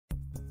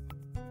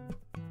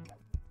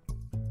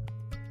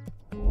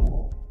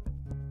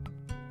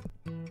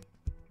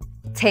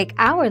Take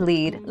our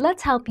lead,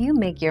 let's help you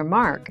make your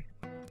mark.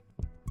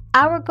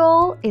 Our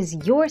goal is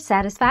your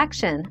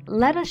satisfaction.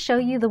 Let us show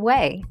you the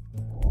way.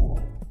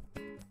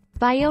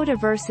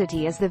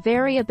 Biodiversity is the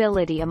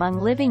variability among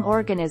living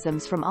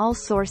organisms from all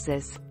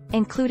sources,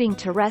 including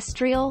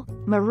terrestrial,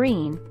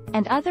 marine,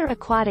 and other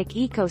aquatic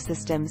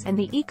ecosystems and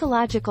the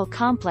ecological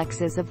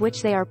complexes of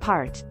which they are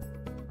part.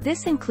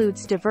 This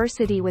includes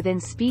diversity within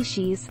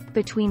species,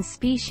 between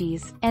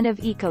species, and of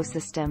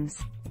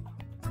ecosystems.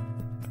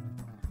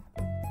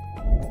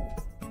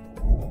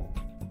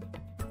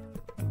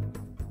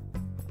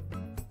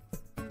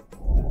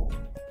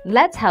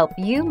 Let's help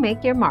you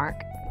make your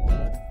mark.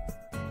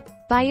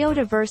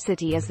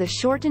 Biodiversity is the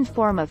shortened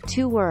form of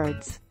two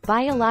words,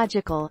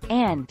 biological,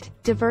 and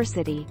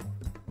diversity.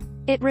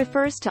 It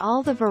refers to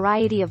all the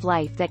variety of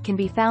life that can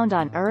be found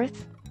on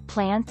Earth,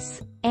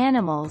 plants,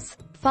 animals,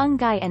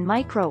 fungi and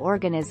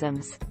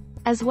microorganisms,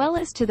 as well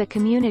as to the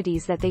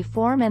communities that they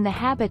form and the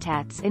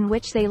habitats in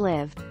which they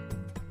live.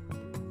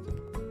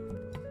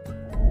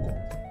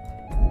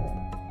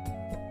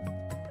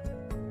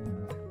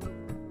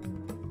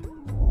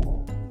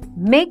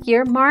 Make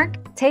your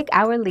mark, take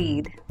our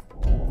lead.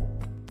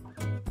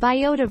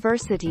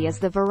 Biodiversity is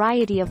the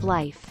variety of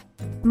life.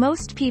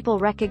 Most people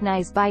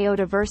recognize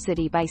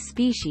biodiversity by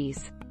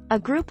species, a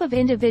group of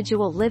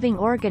individual living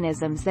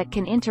organisms that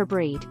can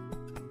interbreed.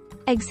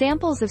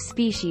 Examples of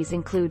species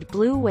include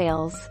blue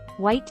whales,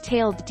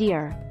 white-tailed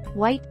deer,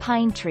 white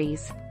pine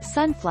trees,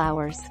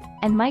 sunflowers,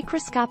 and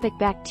microscopic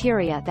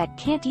bacteria that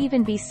can't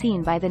even be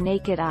seen by the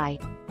naked eye.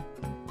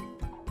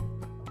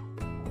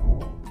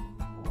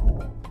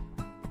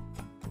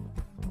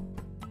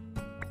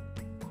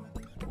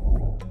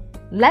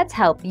 Let's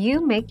help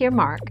you make your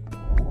mark.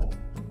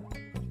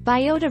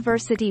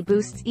 Biodiversity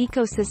boosts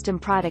ecosystem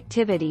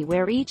productivity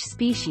where each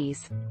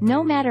species,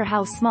 no matter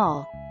how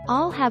small,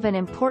 all have an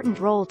important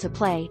role to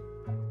play.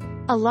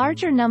 A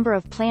larger number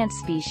of plant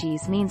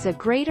species means a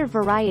greater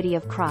variety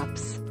of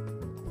crops.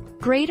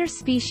 Greater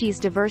species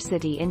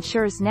diversity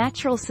ensures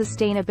natural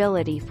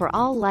sustainability for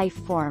all life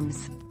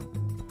forms.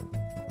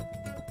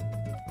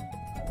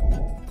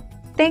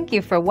 Thank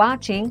you for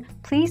watching.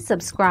 Please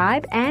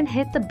subscribe and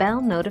hit the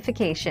bell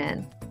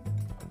notification.